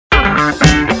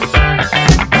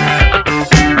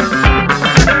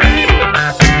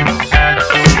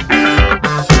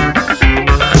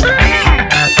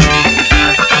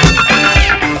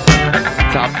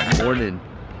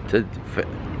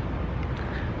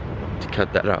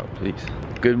Cut that out, please.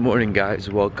 Good morning, guys.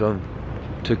 Welcome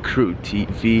to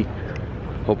QrewTV.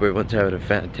 Hope everyone's having a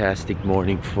fantastic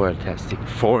morning, fantastic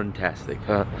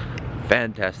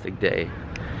day.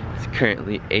 It's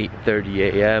currently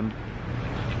 8:30 a.m.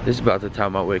 This is about the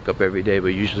time I wake up every day, but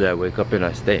usually I wake up and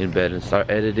I stay in bed and start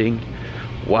editing.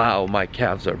 Wow, my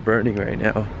calves are burning right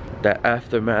now. The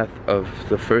aftermath of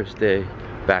the first day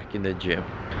back in the gym.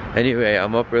 Anyway,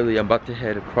 I'm up early. I'm about to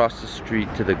head across the street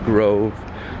to the Grove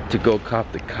to go cop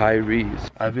the Kyries.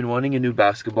 I've been wanting a new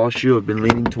basketball shoe. I've been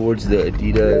leaning towards the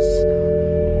Adidas,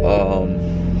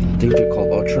 I think they're called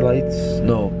Ultralights.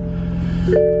 No,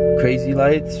 Crazy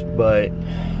Lights, but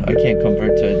I can't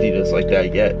convert to Adidas like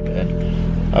that yet,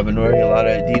 man. I've been wearing a lot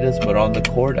of Adidas, but on the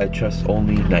court, I trust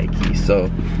only Nike, so.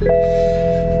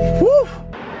 Woo!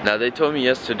 Now, they told me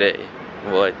yesterday,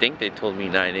 well, I think they told me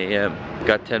 9 a.m.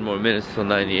 Got 10 more minutes till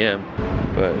 9 a.m.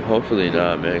 But hopefully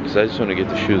not, man, because I just want to get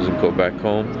the shoes and go back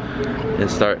home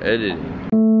and start editing.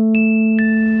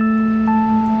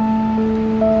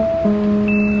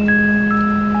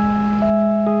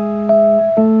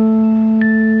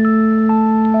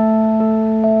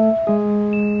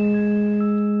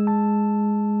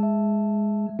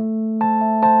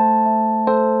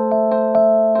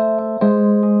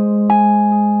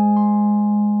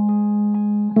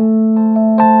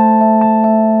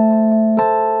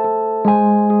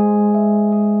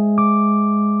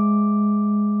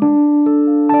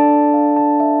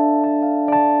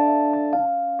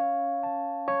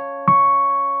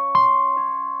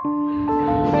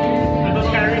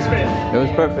 It was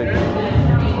perfect.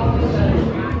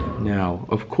 Now,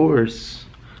 of course,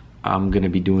 I'm gonna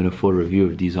be doing a full review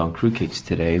of these on QrewKicks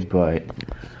today, but,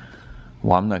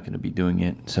 well, I'm not gonna be doing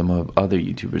it. Some of other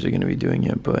YouTubers are gonna be doing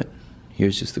it, but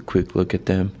here's just a quick look at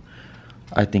them.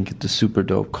 I think it's a super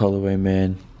dope colorway,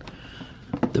 man.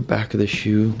 The back of the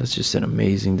shoe, that's just an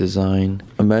amazing design.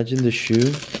 Imagine the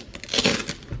shoe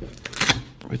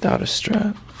without a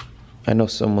strap. I know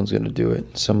someone's gonna do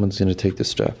it. Someone's gonna take the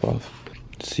strap off.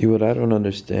 See, what I don't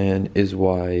understand is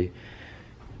why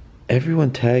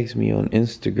everyone tags me on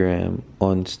Instagram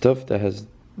on stuff that has,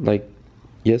 like,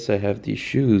 yes, I have these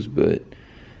shoes, but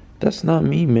that's not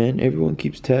me, man. Everyone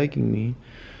keeps tagging me.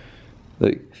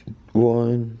 Like,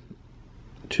 1,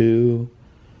 2,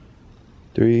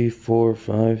 3, 4,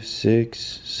 5,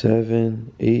 6,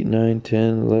 7, 8, 9,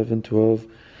 10, 11, 12.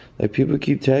 Like, people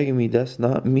keep tagging me. That's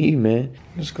not me, man.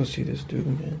 Let's go see this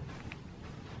dude, man.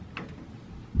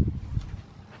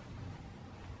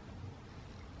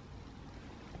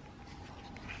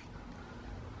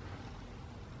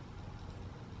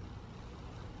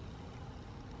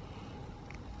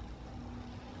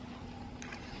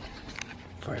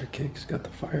 Fire kicks, got the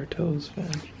fire toes,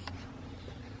 man.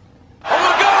 Oh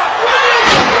my God!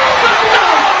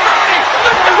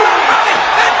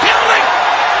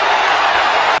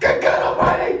 Good God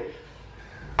Almighty!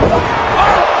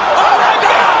 Oh my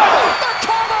God! The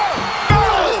cover!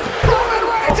 Roman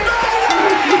Reigns is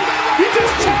champion! He's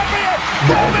just champion!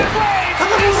 Roman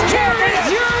Reigns is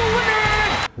champion! You're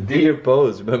winning! Do your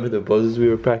pose. Remember the poses we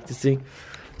were practicing?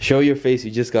 Show your face. You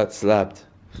just got slapped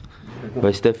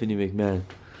by Stephanie McMahon.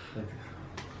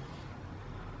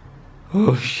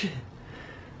 Oh shit.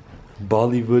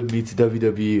 Bollywood meets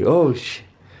WWE. Oh shit.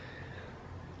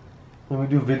 Let me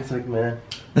do Vince McMahon.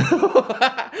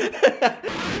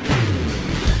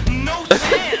 No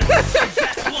chance!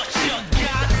 That's what you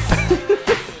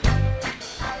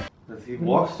got! He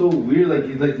walks so weird, like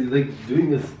he's like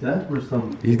doing a step or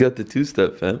something. He's got the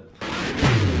two-step, fam.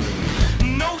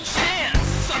 No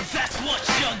chance! That's what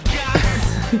you got!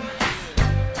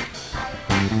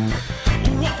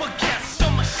 Up against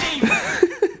a machine!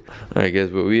 Alright guys,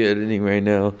 but we're editing right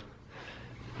now.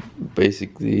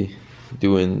 Basically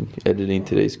editing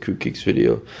today's QrewKicks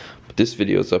video. But this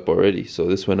video's up already, so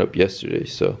this went up yesterday,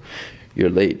 so you're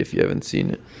late if you haven't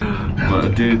seen it. My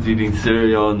dude's eating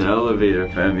cereal in the elevator,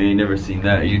 fam. You ain't never seen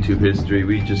that. YouTube history.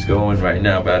 We just going right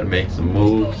now, about to make some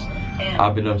moves.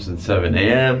 I've been up since 7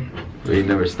 a.m. We ain't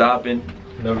never stopping.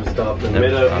 Never stopped.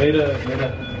 Made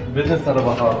a business out of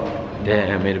a hobby.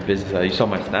 Damn, I made a business out. You saw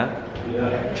my snap? Yeah.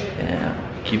 Damn.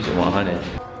 Keeps it 100.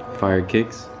 Fire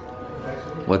kicks.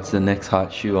 What's the next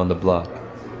hot shoe on the block?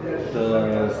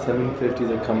 The 750s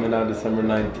are coming out December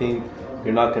 19th.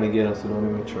 You're not gonna get them, so don't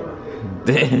even try.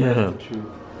 Damn. That's the truth.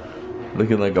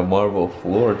 Looking like a marble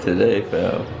floor today,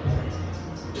 fam.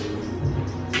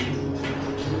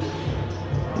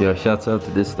 Yo, shouts out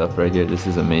to this stuff right here. This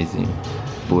is amazing.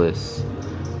 Bliss.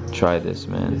 Try this,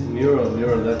 man. It's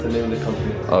Mural, that's the name of the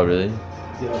company. Oh, really?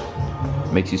 Yeah.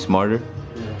 Makes you smarter?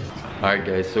 Yeah. Alright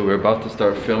guys, so we're about to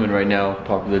start filming right now.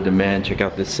 Popular demand. Check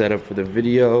out this setup for the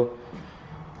video.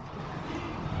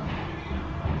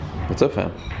 What's up,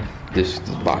 fam? This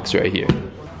box right here.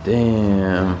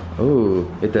 Damn. Ooh,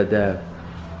 hit that dab.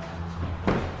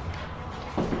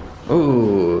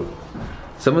 Ooh.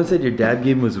 Someone said your dab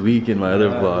game was weak in my other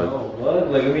vlog. No, what?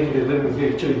 Like, let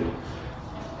me show you.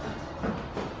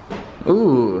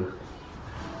 Ooh.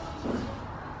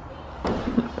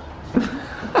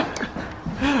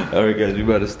 Alright guys, we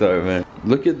about to start, man.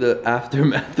 Look at the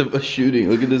aftermath of us shooting.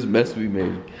 Look at this mess we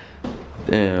made.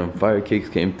 Damn, fire cakes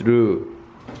came through.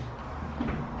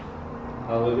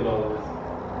 Oh, look at all of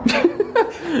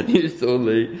this. You're so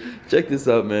late. Check this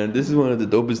out, man. This is one of the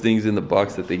dopest things in the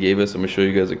box that they gave us. I'm gonna show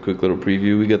you guys a quick little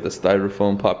preview. We got the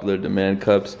styrofoam popular demand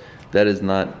cups. That is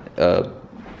not a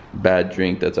bad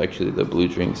drink. That's actually the blue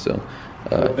drink. So,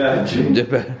 bad drink.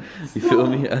 You feel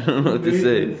me? I don't know what to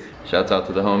say. Shouts out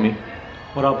to the homie.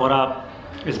 What up, what up?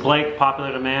 It's Blake,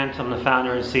 Popular Demand. I'm the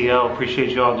founder and CEO. Appreciate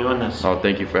you all doing this. Oh,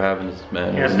 thank you for having us,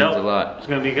 man. Yeah, it means a lot. It's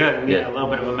gonna be good. We got a little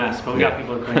bit of a mess, but we got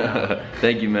people to clean up.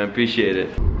 Thank you, man. Appreciate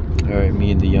it. All right,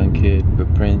 me and the young kid, but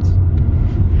Prince.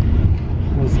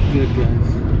 What's good,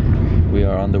 guys? We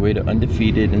are on the way to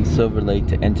Undefeated in Silver Lake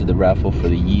to enter the raffle for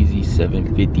the Yeezy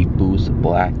 750 Boost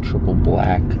Black, triple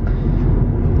black.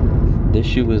 This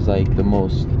shoe was like the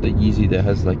Yeezy that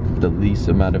has like the least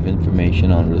amount of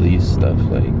information on release stuff.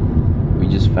 Like, we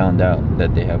just found out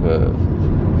that they have a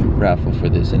raffle for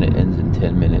this and it ends in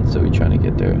 10 minutes, so we're trying to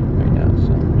get there right now.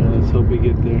 So Yeah, let's hope we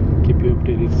get there. Keep you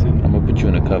updated soon. I'm gonna put you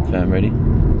in a cup, fam. Ready?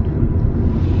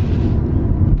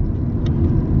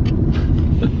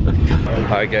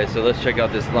 Alright guys, so let's check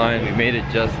out this line. We made it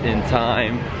just in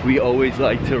time. We always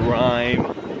like to rhyme.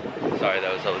 Sorry,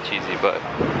 that was hella cheesy, but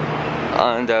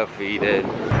Undefeated.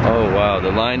 Oh wow,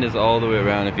 the line is all the way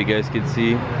around. If you guys could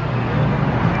see,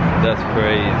 that's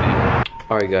crazy.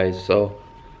 Alright guys, so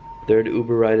third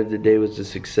Uber ride of the day was a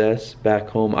success. Back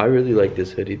home, I really like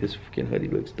this hoodie. This freaking hoodie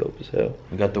looks dope as hell.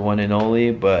 We got the one and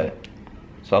only, but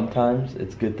sometimes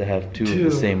it's good to have two of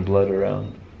the same blood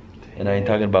around. And I ain't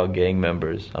talking about gang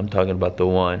members. I'm talking about the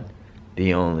one,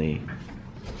 the only.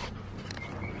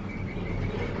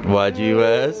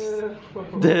 YGUS?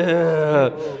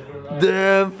 Damn!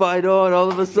 Damn, fight on, all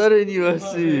of a sudden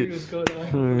USC.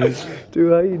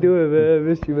 Dude, how you doing, man? I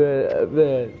miss you,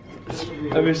 man.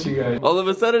 I miss you guys. All of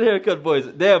a sudden, haircut boys.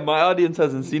 Damn, my audience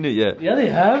hasn't seen it yet. Yeah, they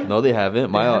have. No, they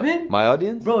haven't. My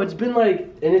audience? Bro, it's been like,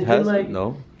 and it's been like.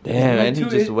 No. Damn, and he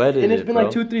just wetted it, and it's been like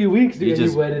 2-3 weeks, dude. You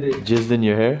just wetted it. Jizzed in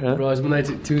your hair, huh? Bro, it's been like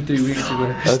 2-3 weeks,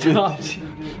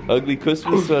 man. Ugly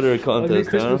Christmas sweater contest, Ugly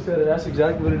Christmas sweater, that's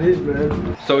exactly what it is,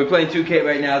 man. So we're playing 2K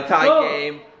right now, tie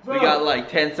game. Bro. We got like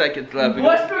 10 seconds left.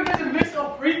 Westbrook doesn't miss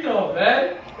a free throw,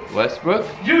 man. Westbrook?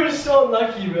 You're so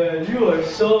lucky, man. You are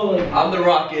so lucky. I'm the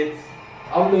Rockets.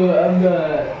 I'm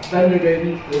the Thunder,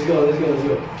 baby. Let's go.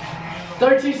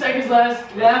 13 seconds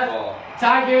left.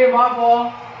 Tie game, my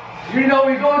ball. You know who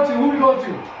we going to? Who we going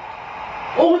to?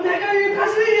 Oh, what the heck are you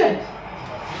passing it yet?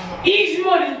 Easy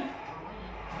money.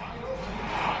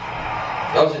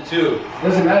 That was a 2.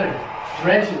 Doesn't matter.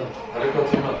 Tarantula. How do you call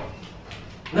team up?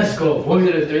 Let's go. Was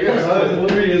it a 3? Let's go. It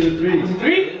was a 3. Is it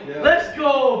 3? Yeah. Let's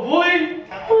go, boy.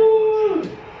 Woo.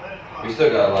 We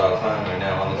still got a lot of time right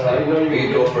now, honestly. We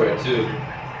can go for it too,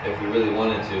 if we really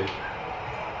wanted to.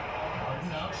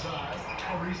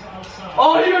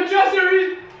 Oh, you gonna trust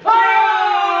it?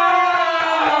 Ah!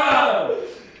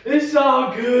 It's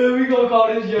all good. We gonna call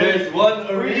this. There's one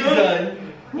reason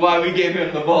why we gave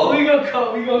him the ball. We gonna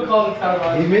call the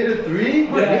timeout. He made a 3?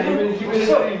 Yeah, he made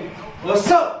a 3.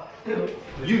 What's up?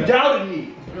 You doubted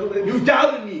me. You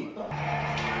doubted me.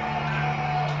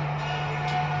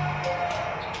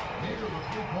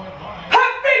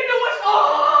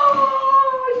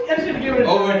 I should have given it to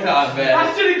Overtime, man.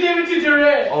 I should have given it to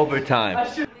Durant. Overtime.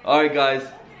 Alright guys,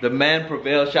 the man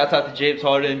prevails. Shouts out to James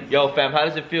Harden. Yo fam, how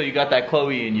does it feel? You got that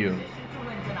Chloe in you.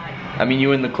 I mean,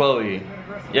 you in the Chloe.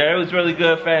 Yeah, it was really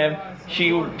good, fam. She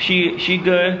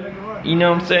good. You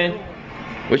know what I'm saying?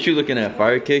 What you looking at?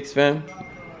 Fire kicks, fam?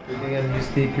 Looking at new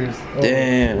sneakers.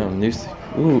 Damn, new.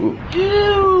 Ooh.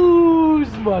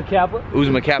 Uzma Kappa.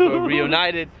 Uzma Kappa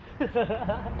reunited.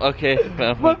 Okay,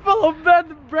 fam. My fellow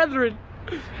brethren.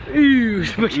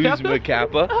 Uzma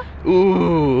Kappa.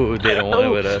 Ooh, they don't want it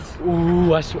with us.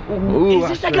 Ooh, I swear. Ooh, is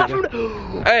this that guy from the...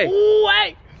 Hey. Ooh,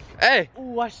 hey. Hey.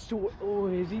 Ooh, I swear. Ooh,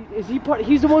 is he part...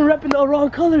 He's the one repping the wrong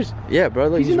colors. Yeah, bro,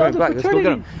 look, he's wearing black. Let's go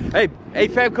get him. Hey,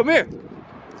 fam, come here. He's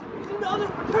in the other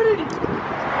fraternity.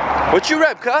 What you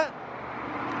rep, cut?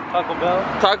 Taco Bell.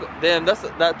 Damn,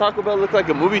 that Taco Bell looked like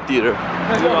a movie theater. Dude,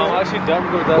 I'm actually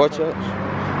done with that. Watch out.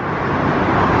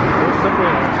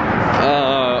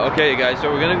 Okay guys, so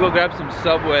we're gonna go grab some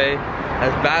Subway.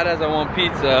 As bad as I want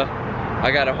pizza, I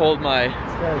gotta hold my,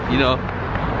 you know,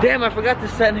 Damn, I forgot to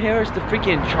send Harris the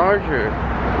freaking charger.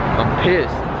 I'm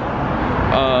pissed.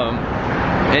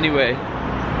 Anyway.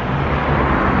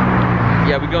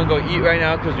 Yeah, we're gonna go eat right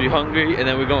now because we're hungry, and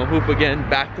then we're gonna hoop again.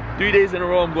 Back to 3 days in a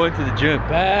row, I'm going to the gym.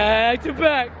 Back to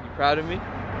back. You proud of me?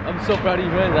 I'm so proud of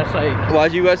you, man. That's like... Well,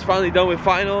 you guys finally done with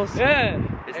finals? Yeah.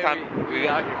 It's time. We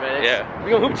out here, man. Yeah.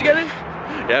 We gonna hoop together?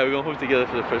 Yeah, we're gonna hoop together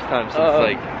for the first time since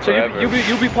like so forever.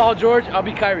 you be Paul George, I'll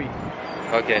be Kyrie.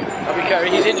 Okay. I'll be Kyrie.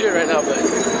 He's injured right now, but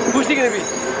who's he gonna be?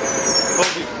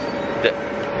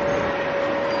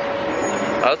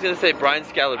 I was gonna say Brian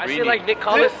Scalabrine. I say like Nick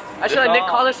Collison. I say like Nick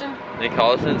Collison. Nick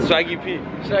Collison. Swaggy P.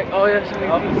 Oh yeah,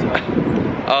 Swaggy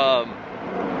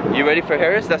P. You ready for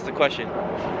Harris? That's the question.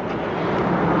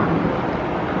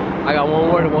 I got one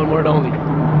word and one word only.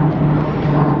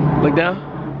 Look down.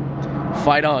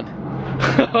 Fight on.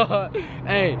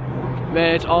 Hey,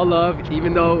 man, it's all love.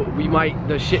 Even though we might,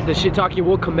 the shit talking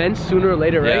will commence sooner or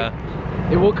later, right?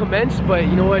 Yeah. It will commence, but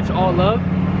you know what? It's all love.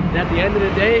 And at the end of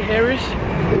the day, Harris,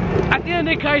 at the end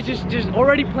of the day, guys, just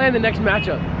already plan the next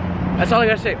matchup. That's all I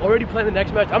gotta say. Already plan the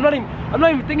next match. I'm not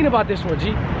even thinking about this one, G.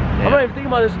 Yeah. I'm not even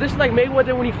thinking about this. This is like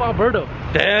Mayweather when he fought Berto.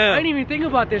 Damn. I ain't even thinking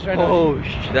about this right now. Oh,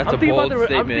 that's a bold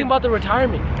statement. I'm thinking about the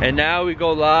retirement. And now we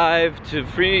go live to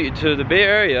the Bay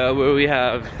Area where we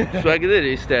have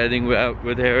Swaggy standing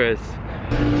with Harris.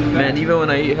 Man, even when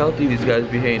I eat healthy, these guys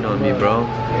be hating on me, bro.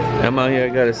 I'm out here, I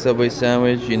got a Subway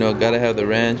sandwich, you know, gotta have the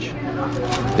ranch,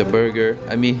 the burger,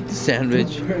 the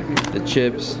sandwich, the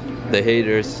chips, the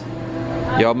haters.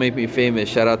 Y'all make me famous,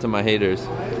 shout out to my haters.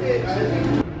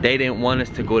 They didn't want us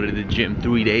to go to the gym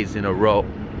 3 days in a row.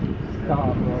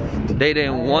 Stop, bro. They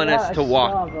didn't want us to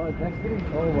walk.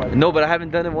 No, but I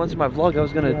haven't done it once in my vlog. I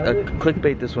was gonna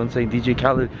clickbait this one saying DJ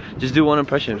Khaled, just do one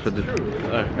impression for the...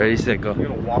 Ready, set, go. You're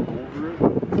gonna walk over it?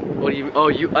 What do you,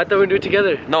 I thought we'd do it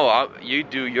together. No, you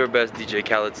do your best DJ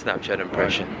Khaled Snapchat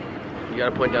impression. You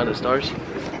gotta point down the stars.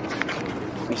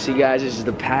 You see, guys, this is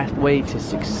the pathway to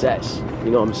success. You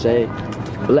know what I'm saying?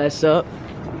 Bless up.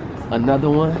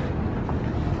 Another one.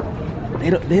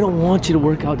 They don't want you to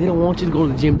work out. They don't want you to go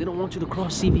to the gym. They don't want you to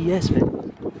cross CVS, man.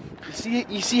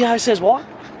 You see how it says walk?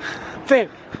 Fam,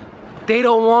 they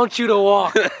don't want you to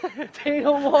walk. They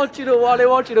don't want you to walk. They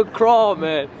want you to crawl,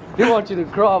 man. They want you to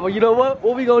crawl. But you know what?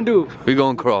 What we gonna do? We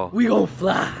gonna crawl. We gonna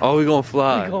fly. Oh, we gonna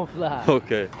fly. We gonna fly.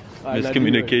 Okay. Right,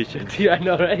 miscommunication. Yeah, I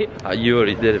know, right? You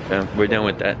already did it, fam. We're done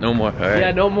with that. No more. All right.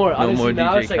 Yeah, no more. No Honestly, more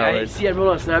now DJ it's like Khaled. I see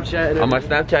everyone on Snapchat. On my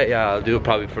Snapchat, yeah, I'll do it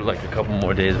probably for like a couple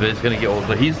more days, but it's gonna get old.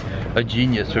 But he's a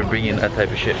genius for bringing that type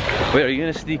of shit. Wait, are you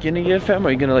gonna sneak in again, fam? Or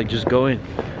are you gonna like just go in?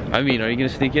 Are you gonna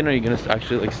sneak in, or are you gonna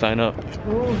actually like sign up? I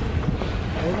want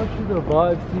to see the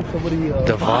vibes. See somebody.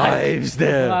 The vibes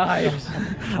there.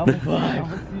 How much vibes? I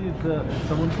want to see if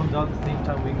someone comes out at the same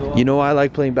time we go. You know why I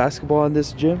like playing basketball in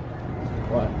this gym?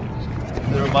 What?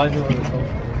 It reminds me of the song.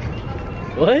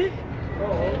 What?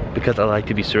 Because I like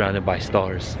to be surrounded by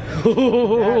stars.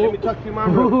 Let me talk to you, my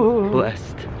bro.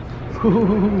 Blessed.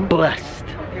 Blessed.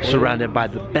 Surrounded by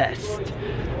the best.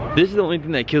 This is the only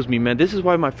thing that kills me, man. This is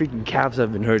why my freaking calves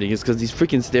have been hurting. It's because these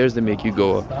freaking stairs that make you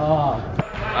go up.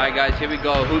 Alright guys, here we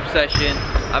go. Hoop session.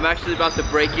 I'm actually about to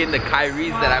break in the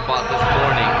Kyries that I bought this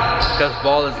morning. Because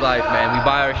ball is life, man. We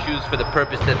buy our shoes for the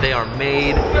purpose that they are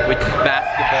made, which is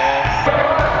basketball.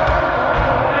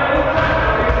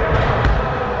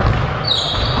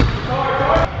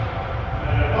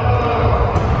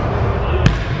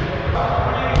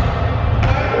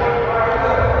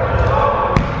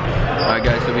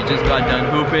 Just got done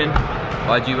hooping.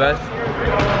 QrewTV.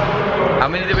 How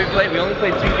many did we play? We only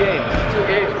played 2 games. 2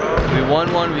 games, bro. We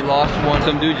won 1, we lost 1.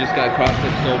 Some dude just got crossed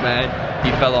up so bad,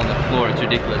 he fell on the floor. It's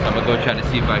ridiculous. I'm gonna go try to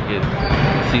see if I could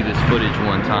see this footage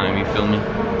one time. You feel me? You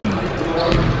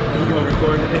gonna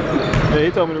record it? Yeah,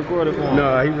 he told me to record it for him.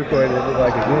 No, he recorded it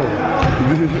like again.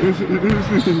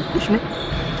 Push me.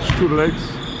 Screw the legs.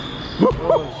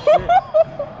 Oh, shit.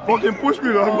 Fucking push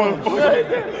me, though,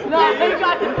 motherfucker. No, he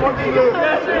got it. Put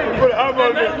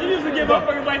elbow in. You used to get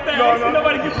motherfuckers like that. No.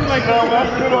 Nobody gets you like No,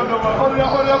 that. man.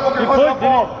 Hold that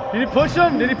ball. Did he push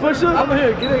him? Did he push him? I'm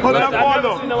here. Get it. Hold that ball, I've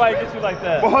never seen though. nobody get you like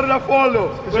that. But how did that fall,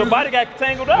 though? Because your body got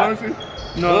tangled up. Let me see.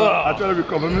 No, I try to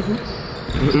recover. Let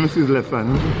me see his left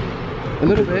hand. A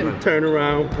little bit. Turn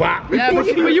around. Wow. Yeah, but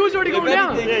you was already going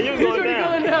down. Yeah, you was already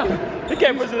going down. You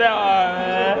can't push it out,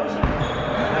 man.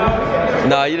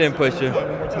 Nah, you didn't push him.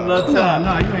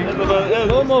 Nah, you ain't.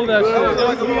 Slow-mo that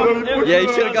shit. Yeah,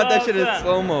 you should have got that shit in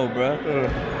slow-mo, bro.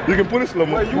 You can put it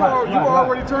slow-mo. You were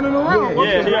already turning around.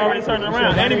 Yeah, he already turned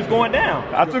around. And he was going down.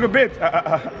 I took a bit.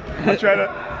 I tried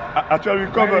to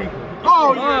recover.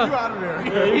 Oh, yeah, you out of there.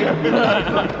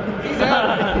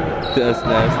 That's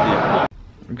nasty.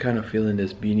 I'm kind of feeling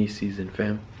this beanie season,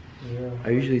 fam. Yeah. I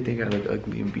usually think I look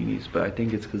ugly in beanies, but I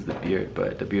think it's because the beard.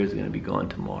 But the beard's gonna be gone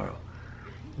tomorrow.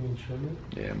 You gonna trim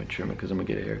it? Yeah, I'm gonna trim it because I'm gonna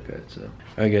get a haircut. So,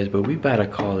 alright, guys, but we about to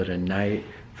call it a night.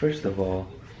 First of all,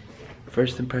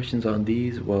 first impressions on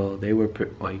these. Well, they were.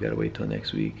 Well, you gotta wait till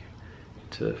next week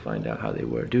to find out how they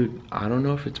were, dude. I don't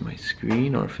know if it's my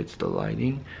screen or if it's the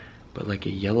lighting, but like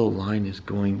a yellow line is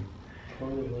going.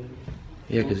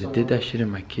 Yeah, because it did that shit in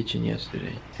my kitchen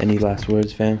yesterday. Any last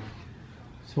words, fam?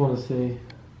 Just want to say,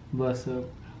 bless up.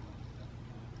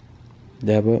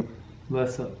 Dab up?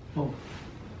 Bless up. Oh.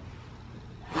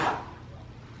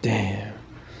 Damn.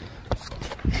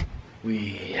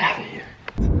 We out of here.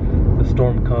 The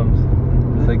storm comes.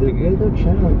 It's like The weather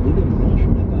channel didn't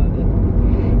mention about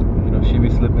it. you know, she be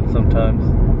slipping sometimes.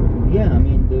 Yeah, I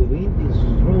mean the wind is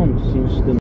strong since the